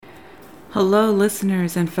Hello,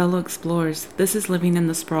 listeners and fellow explorers. This is Living in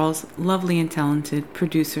the Sprawl's lovely and talented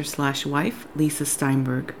producer/wife, Lisa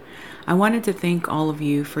Steinberg. I wanted to thank all of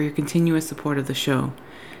you for your continuous support of the show.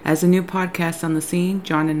 As a new podcast on the scene,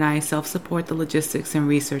 John and I self-support the logistics and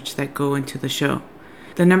research that go into the show.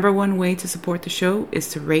 The number one way to support the show is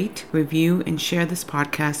to rate, review, and share this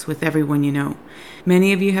podcast with everyone you know.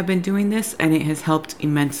 Many of you have been doing this, and it has helped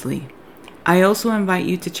immensely. I also invite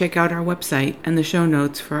you to check out our website and the show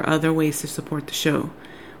notes for other ways to support the show.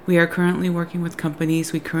 We are currently working with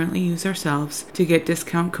companies we currently use ourselves to get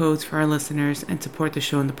discount codes for our listeners and support the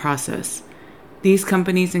show in the process. These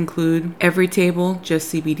companies include Every Table,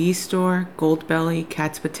 Just CBD Store, Goldbelly,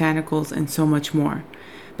 Cat's Botanicals, and so much more.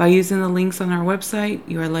 By using the links on our website,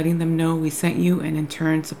 you are letting them know we sent you and in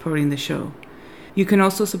turn supporting the show. You can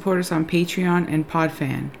also support us on Patreon and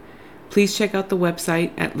Podfan. Please check out the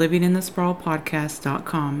website at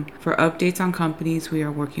livinginthesprawlpodcast.com for updates on companies we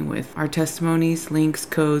are working with, our testimonies, links,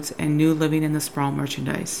 codes, and new Living in the Sprawl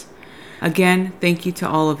merchandise. Again, thank you to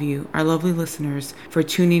all of you, our lovely listeners, for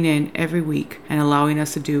tuning in every week and allowing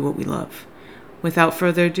us to do what we love. Without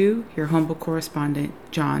further ado, your humble correspondent,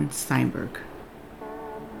 John Steinberg.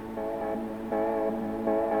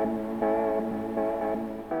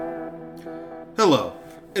 Hello,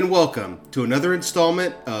 and welcome to another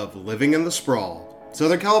installment of Living in the Sprawl,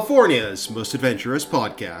 Southern California's most adventurous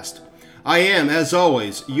podcast. I am, as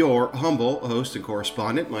always, your humble host and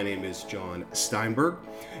correspondent. My name is John Steinberg,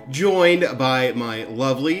 joined by my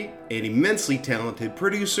lovely and immensely talented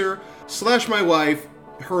producer / my wife.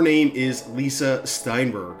 Her name is Lisa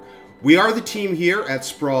Steinberg. We are the team here at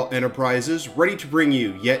Sprawl Enterprises, ready to bring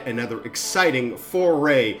you yet another exciting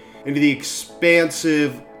foray into the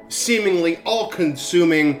expansive, seemingly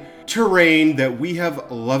all-consuming terrain that we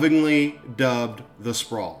have lovingly dubbed the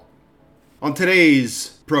Sprawl. On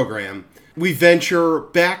today's program, we venture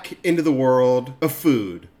back into the world of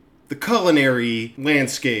food, the culinary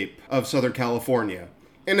landscape of Southern California.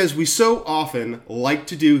 And as we so often like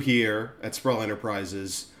to do here at Sprawl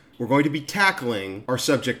Enterprises, we're going to be tackling our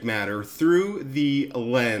subject matter through the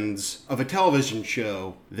lens of a television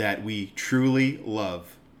show that we truly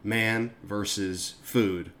love, Man vs.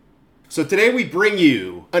 Food. So today we bring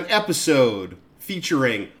you an episode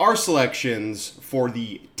featuring our selections for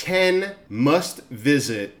the 10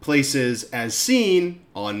 must-visit places as seen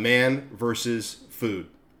on Man vs. Food.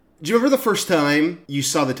 Do you remember the first time you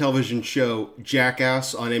saw the television show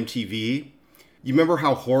Jackass on MTV? You remember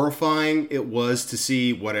how horrifying it was to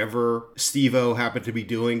see whatever Steve-O happened to be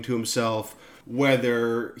doing to himself,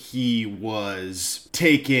 whether he was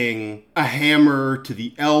taking a hammer to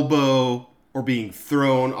the elbow or being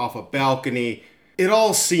thrown off a balcony. It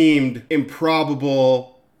all seemed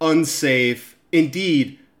improbable, unsafe.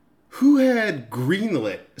 Indeed, who had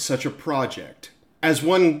greenlit such a project? As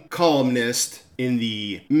one columnist in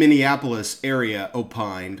the Minneapolis area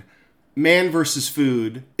opined, Man vs.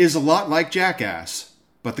 Food is a lot like Jackass,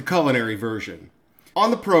 but the culinary version.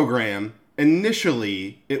 On the program,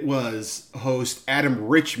 initially it was host Adam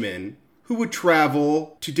Richman who would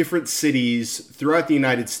travel to different cities throughout the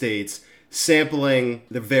United States, sampling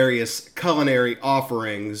the various culinary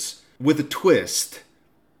offerings with a twist.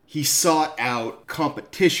 He sought out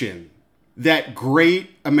competition, that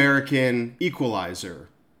great American equalizer.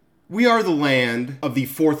 We are the land of the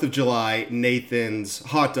 4th of July Nathan's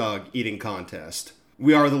hot dog eating contest.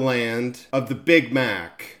 We are the land of the Big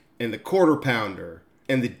Mac and the Quarter Pounder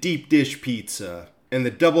and the deep dish pizza and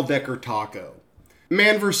the double-decker taco.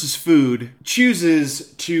 Man vs. Food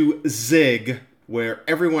chooses to zig where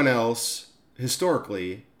everyone else,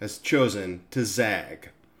 historically, has chosen to zag.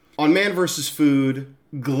 On Man vs. Food,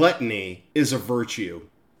 gluttony is a virtue.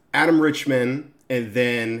 Adam Richman and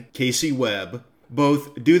then Casey Webb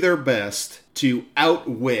both do their best to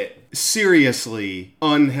outwit seriously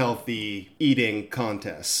unhealthy eating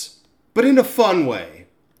contests, but in a fun way.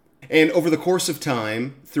 And over the course of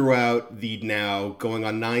time, throughout the now going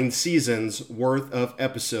on 9 seasons worth of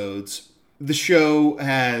episodes, the show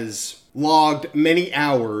has logged many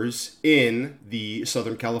hours in the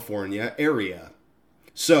Southern California area.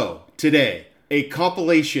 So, today, a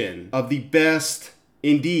compilation of the best,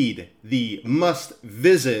 indeed, the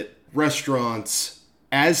must-visit restaurants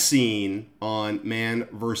as seen on Man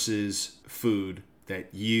vs. Food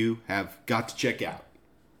that you have got to check out.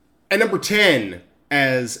 At number 10,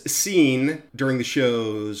 as seen during the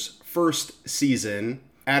show's first season,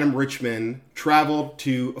 Adam Richman traveled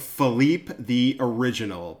to Philippe the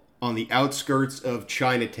Original on the outskirts of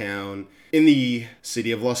Chinatown in the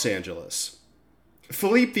city of Los Angeles.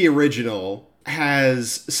 Philippe the Original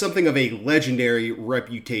has something of a legendary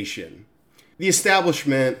reputation. The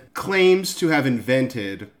establishment claims to have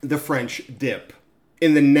invented the French dip.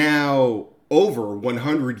 In the now over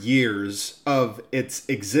 100 years of its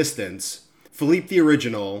existence, Philippe the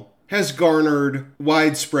Original has garnered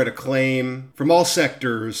widespread acclaim from all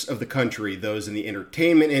sectors of the country, those in the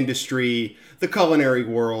entertainment industry, the culinary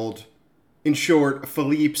world. In short,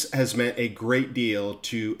 Philippe's has meant a great deal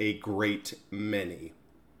to a great many.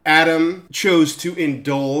 Adam chose to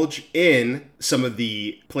indulge in some of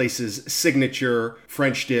the place's signature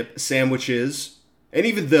French dip sandwiches. And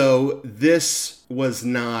even though this was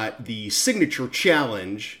not the signature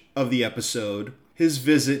challenge of the episode, his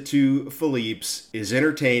visit to Philippe's is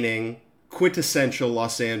entertaining, quintessential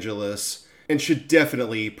Los Angeles, and should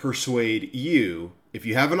definitely persuade you, if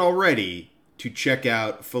you haven't already, to check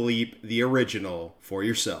out Philippe the Original for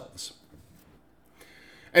yourselves.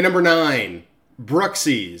 At number 9,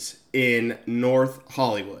 Bruxy's in North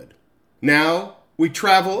Hollywood. Now, we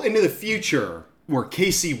travel into the future, where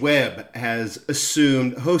Casey Webb has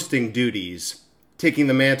assumed hosting duties, taking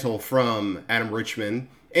the mantle from Adam Richman.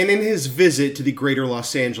 And in his visit to the greater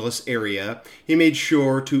Los Angeles area, he made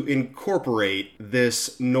sure to incorporate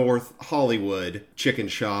this North Hollywood chicken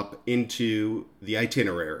shop into the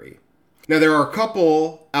itinerary. Now, there are a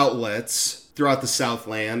couple outlets throughout the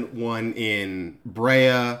Southland, one in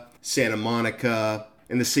Brea, Santa Monica,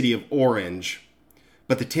 and the city of Orange.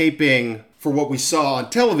 But the taping for what we saw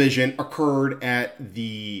on television occurred at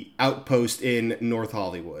the outpost in North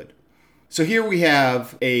Hollywood. So here we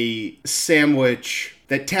have a sandwich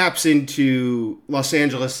that taps into Los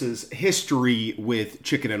Angeles' history with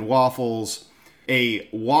chicken and waffles, a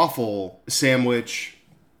waffle sandwich,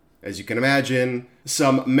 as you can imagine,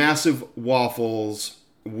 some massive waffles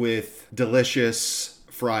with delicious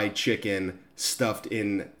fried chicken stuffed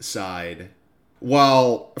inside.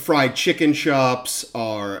 While fried chicken shops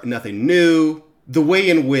are nothing new, the way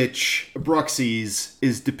in which Bruxy's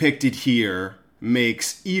is depicted here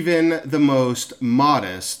makes even the most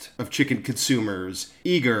modest of chicken consumers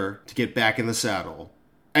eager to get back in the saddle.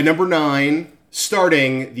 At number 9,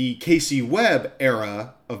 starting the Casey Webb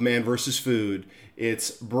era of Man vs. Food,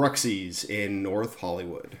 it's Bruxy's in North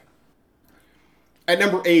Hollywood. At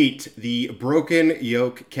number 8, the Broken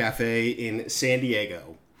Yoke Cafe in San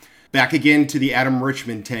Diego. Back again to the Adam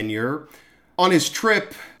Richman tenure. On his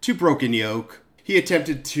trip to Broken Yoke, he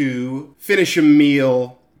attempted to finish a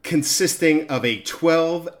meal consisting of a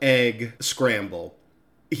 12-egg scramble.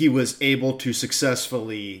 He was able to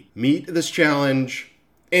successfully meet this challenge,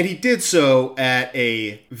 and he did so at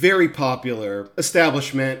a very popular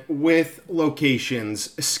establishment with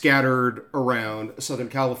locations scattered around Southern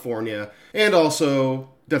California and also,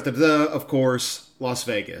 of course, Las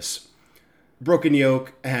Vegas. Broken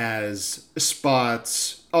Yoke has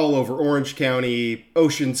spots all over Orange County,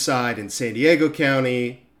 Oceanside, and San Diego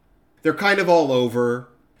County. They're kind of all over.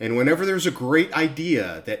 And whenever there's a great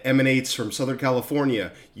idea that emanates from Southern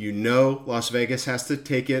California, you know Las Vegas has to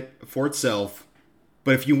take it for itself.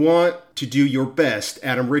 But if you want to do your best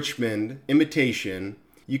Adam Richman imitation,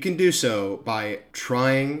 you can do so by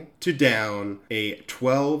trying to down a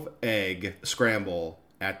 12-egg scramble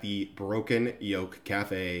at the Broken Yoke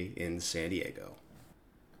Cafe in San Diego.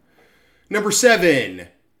 Number 7,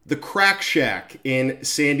 the Crack Shack in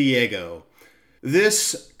San Diego.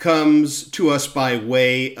 This comes to us by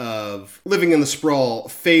way of Living in the Sprawl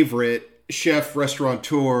favorite chef,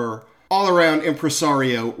 restaurateur, all-around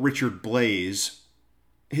impresario Richard Blais.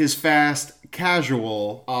 His fast,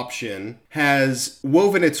 casual option has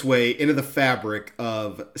woven its way into the fabric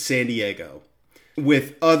of San Diego,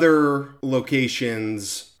 with other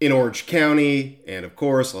locations in Orange County and, of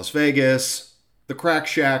course, Las Vegas. The Crack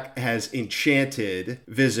Shack has enchanted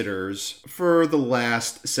visitors for the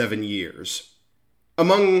last 7 years.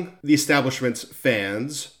 Among the establishment's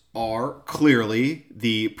fans are clearly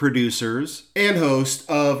the producers and host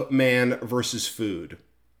of Man vs. Food.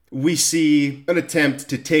 We see an attempt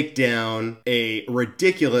to take down a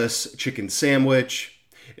ridiculous chicken sandwich.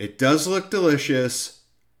 It does look delicious.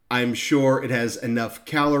 I'm sure it has enough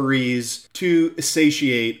calories to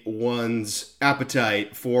satiate one's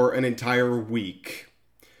appetite for an entire week.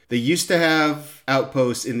 They used to have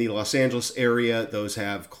outposts in the Los Angeles area. Those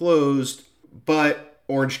have closed, but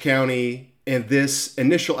Orange County and this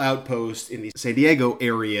initial outpost in the San Diego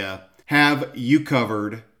area have you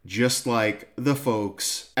covered, just like the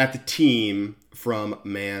folks at the team from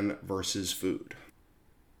Man vs. Food.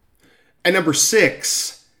 At number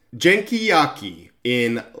 6, Genkiyaki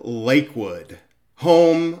in Lakewood,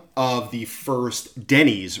 home of the first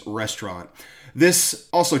Denny's restaurant. This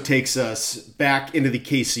also takes us back into the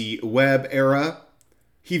Casey Webb era.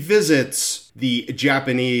 He visits the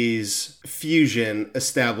Japanese fusion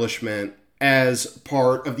establishment as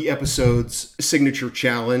part of the episode's signature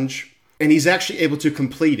challenge, and he's actually able to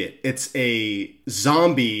complete it. It's a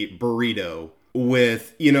zombie burrito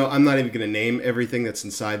with, I'm not even going to name everything that's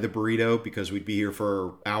inside the burrito because we'd be here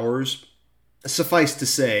for hours. Suffice to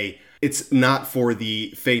say, it's not for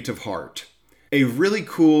the faint of heart. A really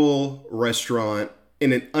cool restaurant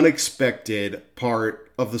in an unexpected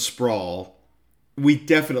part of the sprawl. We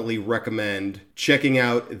definitely recommend checking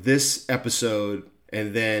out this episode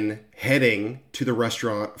and then heading to the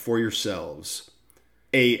restaurant for yourselves.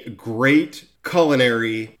 A great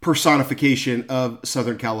culinary personification of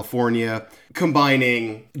Southern California,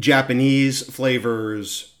 combining Japanese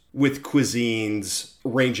flavors with cuisines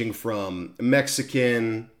ranging from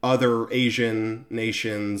Mexican, other Asian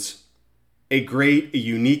nations. A great,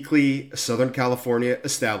 uniquely Southern California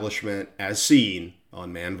establishment as seen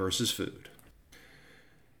on Man vs. Food.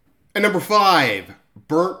 And number 5,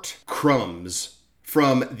 Burnt Crumbs,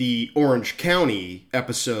 from the Orange County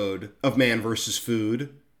episode of Man vs.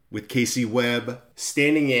 Food, with Casey Webb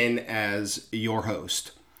standing in as your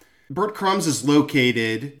host. Burnt Crumbs is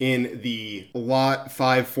located in the Lot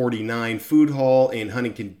 549 Food Hall in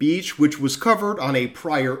Huntington Beach, which was covered on a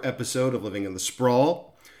prior episode of Living in the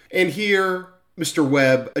Sprawl. And here, Mr.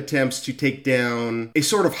 Webb attempts to take down a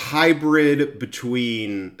sort of hybrid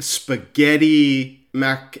between spaghetti,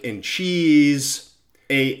 mac and cheese,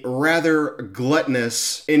 a rather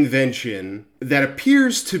gluttonous invention that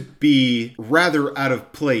appears to be rather out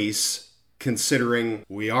of place considering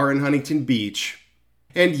we are in Huntington Beach.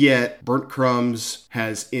 And yet, Burnt Crumbs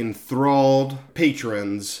has enthralled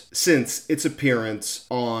patrons since its appearance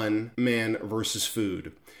on Man vs.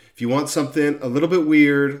 Food. If you want something a little bit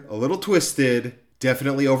weird, a little twisted,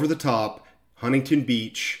 definitely over the top, Huntington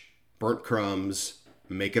Beach, Burnt Crumbs,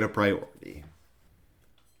 make it a priority.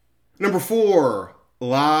 Number 4,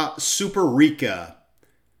 La Superica.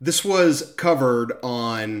 This was covered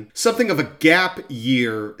on something of a gap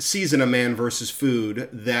year season of Man vs. Food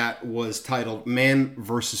that was titled Man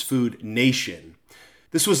vs. Food Nation.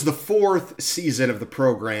 This was the 4th season of the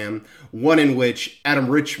program, one in which Adam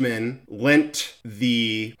Richman lent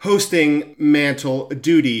the hosting mantle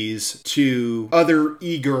duties to other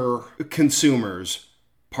eager consumers,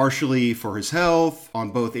 partially for his health, on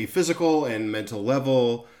both a physical and mental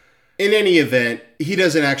level. In any event, he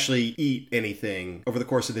doesn't actually eat anything over the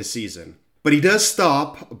course of this season. But he does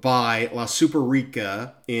stop by La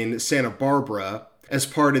Superica in Santa Barbara as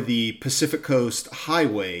part of the Pacific Coast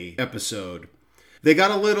Highway episode. They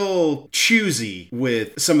got a little choosy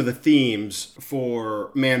with some of the themes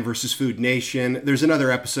for Man vs. Food Nation. There's another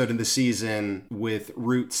episode in the season with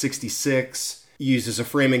Route 66 used as a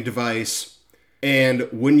framing device. And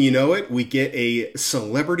wouldn't you know it, we get a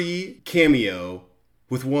celebrity cameo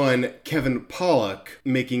with one Kevin Pollak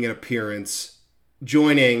making an appearance,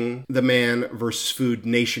 joining the Man vs. Food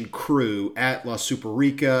Nation crew at La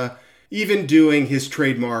Superica, even doing his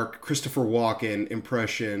trademark Christopher Walken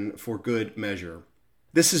impression for good measure.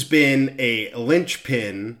 This has been a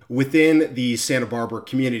linchpin within the Santa Barbara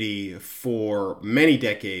community for many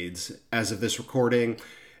decades as of this recording.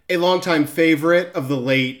 A longtime favorite of the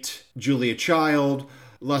late Julia Child,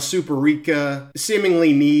 La Superica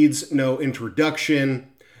seemingly needs no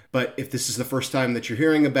introduction, but if this is the first time that you're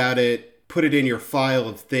hearing about it, put it in your file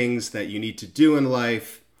of things that you need to do in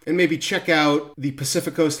life, and maybe check out the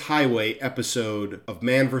Pacific Coast Highway episode of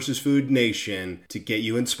Man vs. Food Nation to get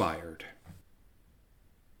you inspired.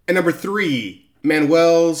 And number 3,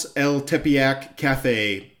 Manuel's El Tepeyac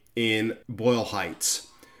Cafe in Boyle Heights.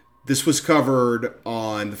 This was covered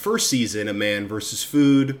on the first season of Man vs.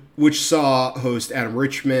 Food, which saw host Adam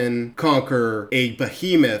Richman conquer a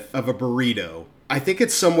behemoth of a burrito. I think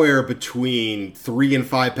it's somewhere between 3 and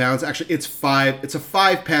 5 pounds. Actually, it's a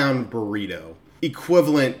 5-pound burrito,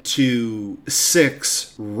 equivalent to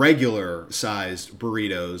 6 regular-sized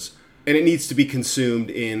burritos, and it needs to be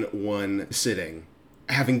consumed in one sitting.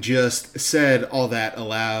 Having just said all that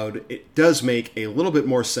aloud, it does make a little bit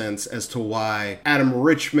more sense as to why Adam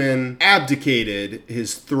Richman abdicated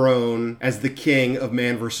his throne as the king of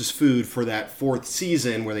Man vs. Food for that 4th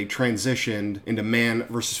season where they transitioned into Man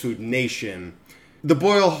vs. Food Nation. The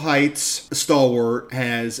Boyle Heights stalwart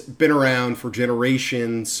has been around for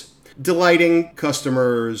generations, delighting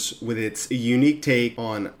customers with its unique take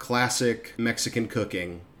on classic Mexican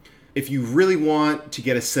cooking. If you really want to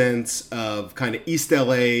get a sense of kind of East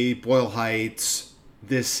LA, Boyle Heights,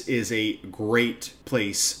 this is a great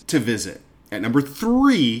place to visit. At number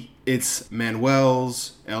 3, it's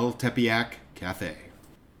Manuel's El Tepeyac Cafe.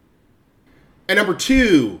 At number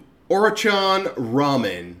 2, Orichan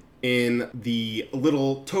Ramen in the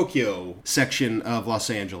Little Tokyo section of Los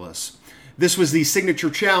Angeles. This was the signature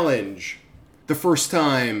challenge the first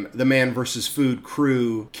time the Man vs. Food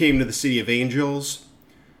crew came to the City of Angels,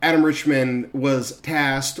 Adam Richman was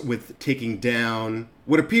tasked with taking down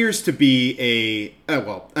what appears to be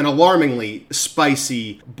an alarmingly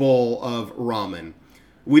spicy bowl of ramen.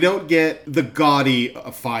 We don't get the gaudy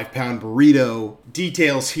 5-pound burrito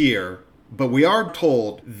details here, but we are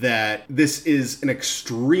told that this is an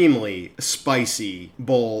extremely spicy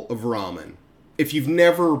bowl of ramen. If you've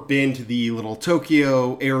never been to the Little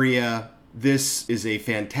Tokyo area, this is a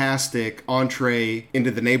fantastic entree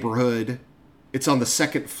into the neighborhood. It's on the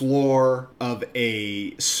second floor of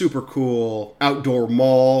a super cool outdoor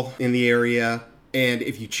mall in the area. And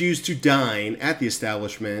if you choose to dine at the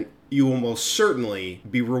establishment, you will most certainly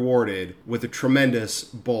be rewarded with a tremendous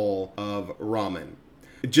bowl of ramen.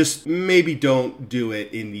 Just maybe don't do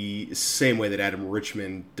it in the same way that Adam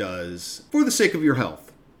Richman does, for the sake of your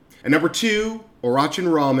health. And number 2, Orachin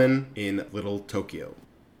Ramen in Little Tokyo.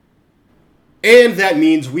 And that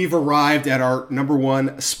means we've arrived at our number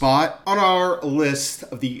 1 spot on our list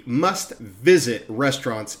of the must-visit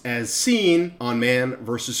restaurants as seen on Man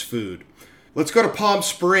vs. Food. Let's go to Palm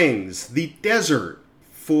Springs, the desert,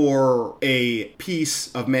 for a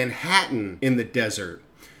piece of Manhattan in the desert.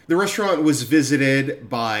 The restaurant was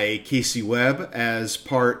visited by Casey Webb as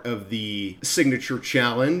part of the Signature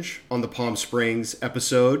Challenge on the Palm Springs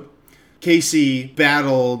episode. Casey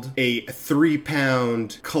battled a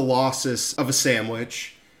 3-pound colossus of a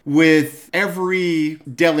sandwich with every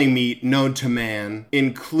deli meat known to man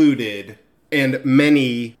included and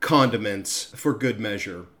many condiments for good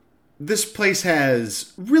measure. This place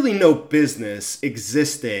has really no business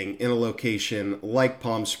existing in a location like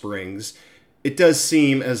Palm Springs. It does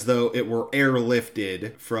seem as though it were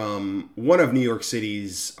airlifted from one of New York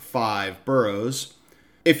City's 5 boroughs.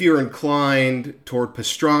 If you're inclined toward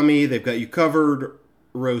pastrami, they've got you covered.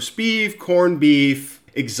 Roast beef, corned beef,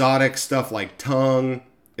 exotic stuff like tongue.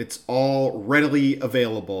 It's all readily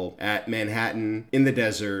available at Manhattan in the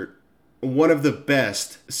desert. One of the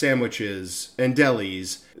best sandwiches and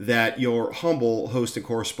delis that your humble host and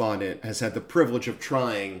correspondent has had the privilege of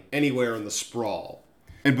trying anywhere in the sprawl.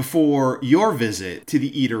 And before your visit to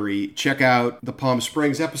the eatery, check out the Palm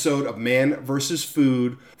Springs episode of Man vs.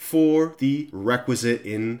 Food for the requisite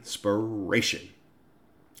inspiration.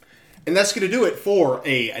 And that's going to do it for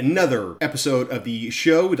another episode of the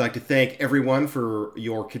show. We'd like to thank everyone for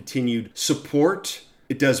your continued support.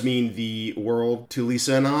 It does mean the world to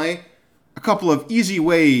Lisa and I. A couple of easy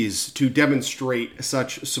ways to demonstrate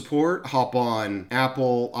such support. Hop on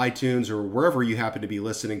Apple, iTunes, or wherever you happen to be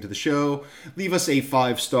listening to the show. Leave us a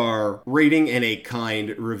 5-star rating and a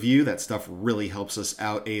kind review. That stuff really helps us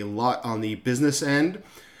out a lot on the business end.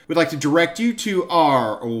 We'd like to direct you to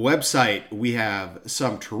our website. We have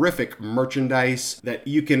some terrific merchandise that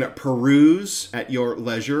you can peruse at your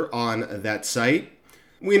leisure on that site.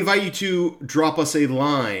 We invite you to drop us a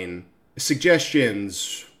line,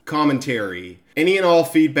 suggestions, commentary. Any and all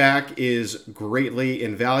feedback is greatly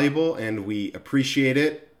invaluable and we appreciate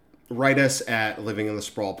it. Write us at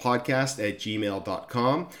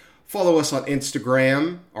livinginthesprawlpodcast@gmail.com. Follow us on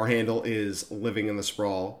Instagram. Our handle is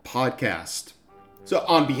livinginthesprawlpodcast. So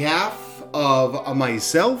on behalf of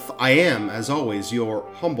myself, I am, as always, your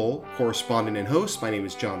humble correspondent and host. My name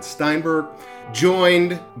is John Steinberg,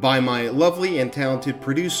 joined by my lovely and talented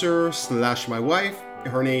producer / my wife.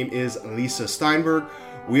 Her name is Lisa Steinberg.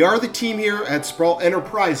 We are the team here at Sprawl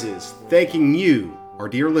Enterprises, thanking you, our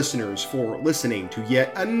dear listeners, for listening to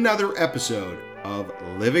yet another episode of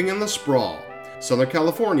Living in the Sprawl, Southern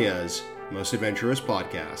California's most adventurous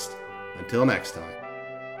podcast. Until next time.